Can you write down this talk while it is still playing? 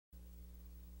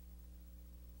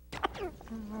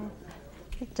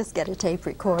Just get a tape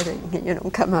recording and you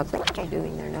don't come up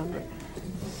doing their number.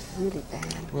 Really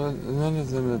bad. Well, none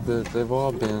of them have been, they've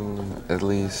all been at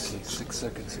least 6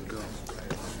 seconds ago.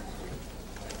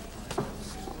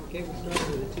 Okay, we'll start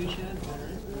with a two-shot.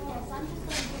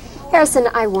 Harrison,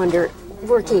 I wonder,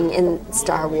 working in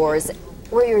Star Wars,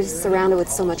 where you're surrounded with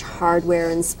so much hardware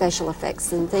and special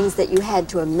effects and things that you had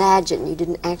to imagine, you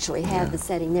didn't actually have the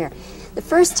setting there. The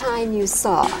first time you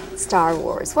saw Star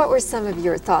Wars, what were some of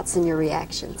your thoughts and your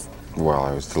reactions? Well,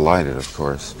 I was delighted, of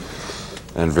course,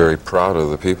 and very proud of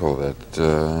the people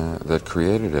that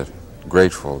created it.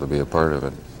 Grateful to be a part of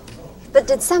it. But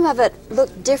did some of it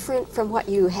look different from what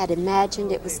you had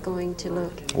imagined it was going to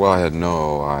look? Well, I had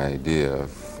no idea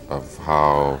of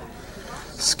how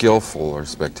skillful or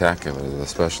spectacular the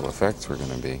special effects were going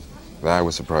to be. I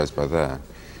was surprised by that.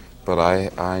 But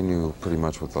I knew pretty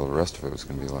much what the rest of it was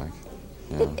going to be like.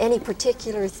 Yeah. Did any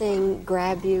particular thing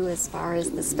grab you as far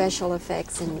as the special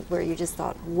effects and where you just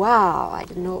thought, wow, I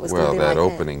didn't know it was going to be like that? Well,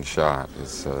 that opening shot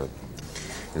is a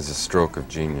stroke of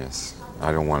genius.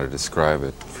 I don't want to describe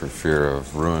it for fear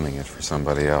of ruining it for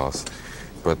somebody else,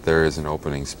 but there is an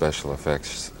opening special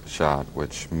effects shot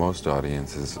which most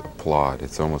audiences applaud.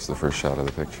 It's almost the first shot of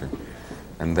the picture,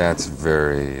 and that's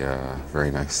very,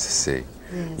 very nice to see.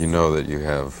 Yes. You know that you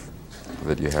have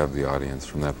the audience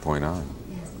from that point on.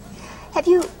 Yes. Have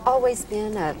you always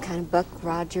been a kind of Buck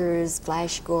Rogers,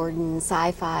 Flash Gordon,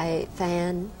 sci-fi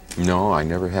fan? No, I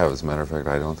never have. As a matter of fact,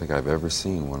 I don't think I've ever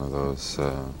seen one of those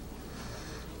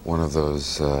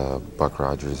Buck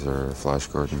Rogers or Flash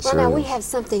Gordon series. Well, now we have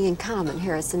something in common,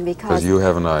 Harrison, because you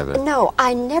haven't either. No,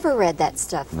 I never read that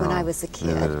stuff when I was a kid.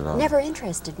 Neither did I. Never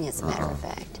interested me, as a matter of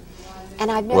fact. And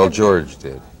I've never. Well, George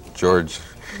did. George,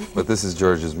 but this is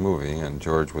George's movie, and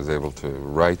George was able to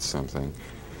write something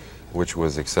which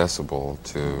was accessible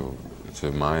to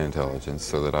my intelligence,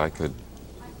 so that I could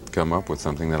come up with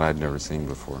something that I'd never seen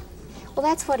before. Well,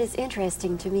 that's what is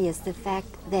interesting to me, is the fact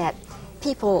that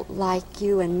people like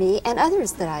you and me and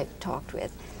others that I've talked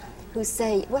with who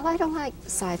say, well, I don't like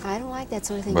sci-fi, I don't like that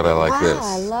sort of thing. But I like wow, this.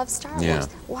 I love Star Wars. Yeah.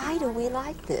 Why do we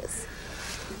like this?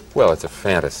 Well, it's a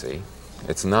fantasy.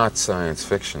 It's not science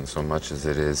fiction so much as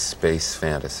it is space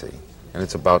fantasy. And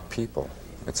it's about people.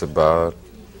 It's about,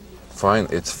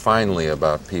 it's finally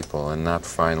about people and not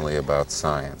finally about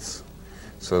science.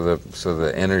 So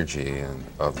the energy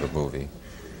of the movie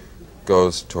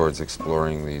goes towards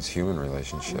exploring these human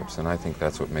relationships, and I think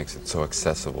that's what makes it so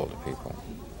accessible to people.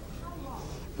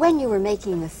 When you were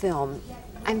making the film,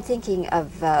 I'm thinking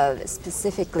of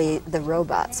specifically the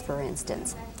robots, for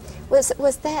instance.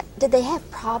 Did they have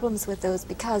problems with those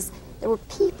because there were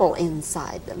people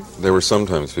inside them? There were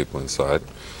sometimes people inside,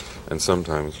 and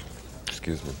sometimes,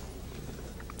 excuse me,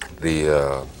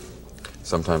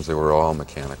 sometimes they were all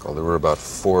mechanical. There were about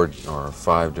 4 or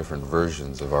 5 different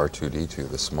versions of R2-D2,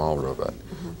 the small robot,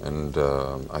 and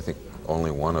I think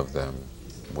only one of them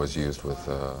was used with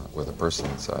a person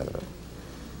inside of it.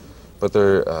 But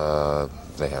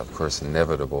they have, of course,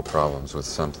 inevitable problems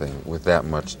with that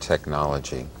much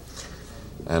technology.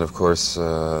 And of course,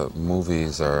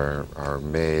 movies are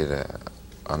made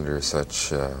under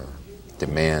such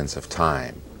demands of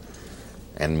time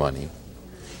and money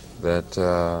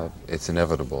that it's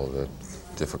inevitable that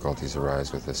difficulties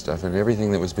arise with this stuff. And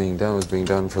everything that was being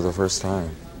done for the first time.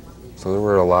 So there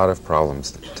were a lot of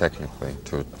problems technically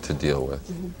to deal with.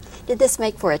 Did this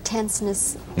make for a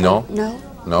tenseness? No. No?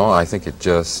 No, I think it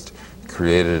just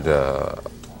created a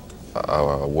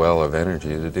well of energy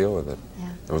to deal with it.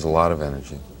 Yeah. There was a lot of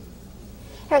energy.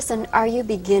 Harrison, are you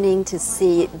beginning to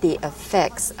see the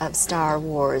effects of Star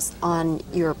Wars on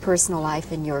your personal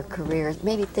life and your career?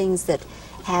 Maybe things that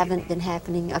haven't been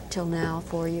happening up till now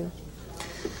for you?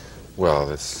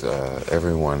 Well,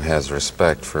 everyone has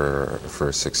respect for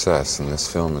success, and this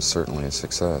film is certainly a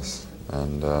success.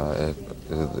 And it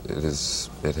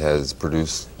has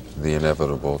produced the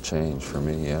inevitable change for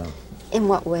me, yeah. In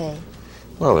what way?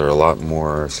 Well, there are a lot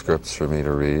more scripts for me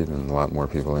to read, and a lot more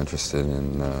people interested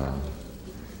in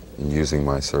using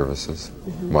my services,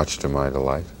 much to my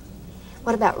delight.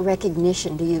 What about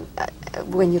recognition? Do you,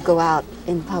 when you go out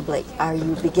in public, are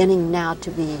you beginning now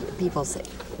to be people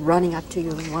running up to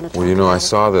you and want to talk about it? Well, you know, I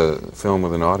saw the film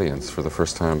with an audience for the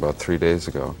first time about 3 days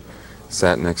ago.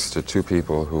 Sat next to 2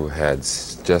 people who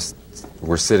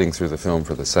were sitting through the film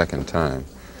for the second time.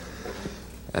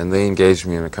 And they engaged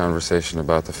me in a conversation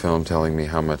about the film, telling me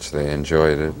how much they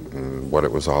enjoyed it and what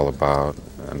it was all about.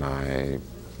 And I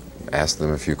asked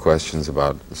them a few questions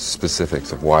about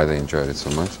specifics of why they enjoyed it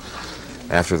so much.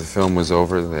 After the film was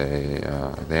over,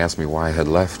 they asked me why I had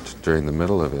left during the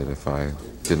middle of it if I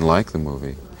didn't like the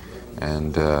movie.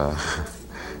 And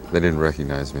They didn't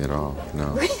recognize me at all. No.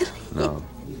 Really? No.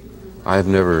 I've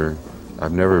never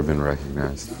been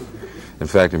recognized. In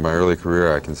fact, in my early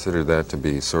career, I considered that to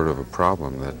be sort of a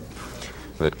problem,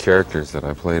 that characters that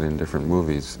I played in different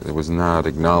movies, it was not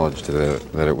acknowledged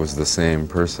that it was the same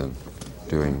person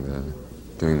doing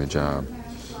the job.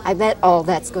 I bet all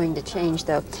that's going to change,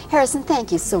 though. Harrison,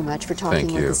 thank you so much for talking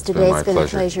Thank with you. us It's been today. my It's been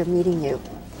pleasure. a pleasure meeting you.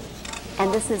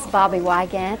 And this is Bobbie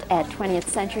Wygant at 20th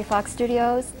Century Fox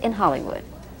Studios in Hollywood.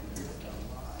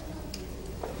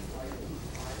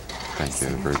 Thank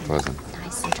you. Very pleasant.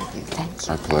 Nice interview. Thank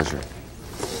you. My pleasure.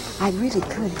 I really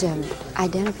could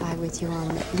identify with you on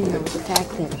the, the fact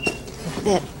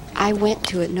that I went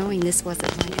to it knowing this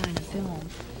wasn't my kind of film.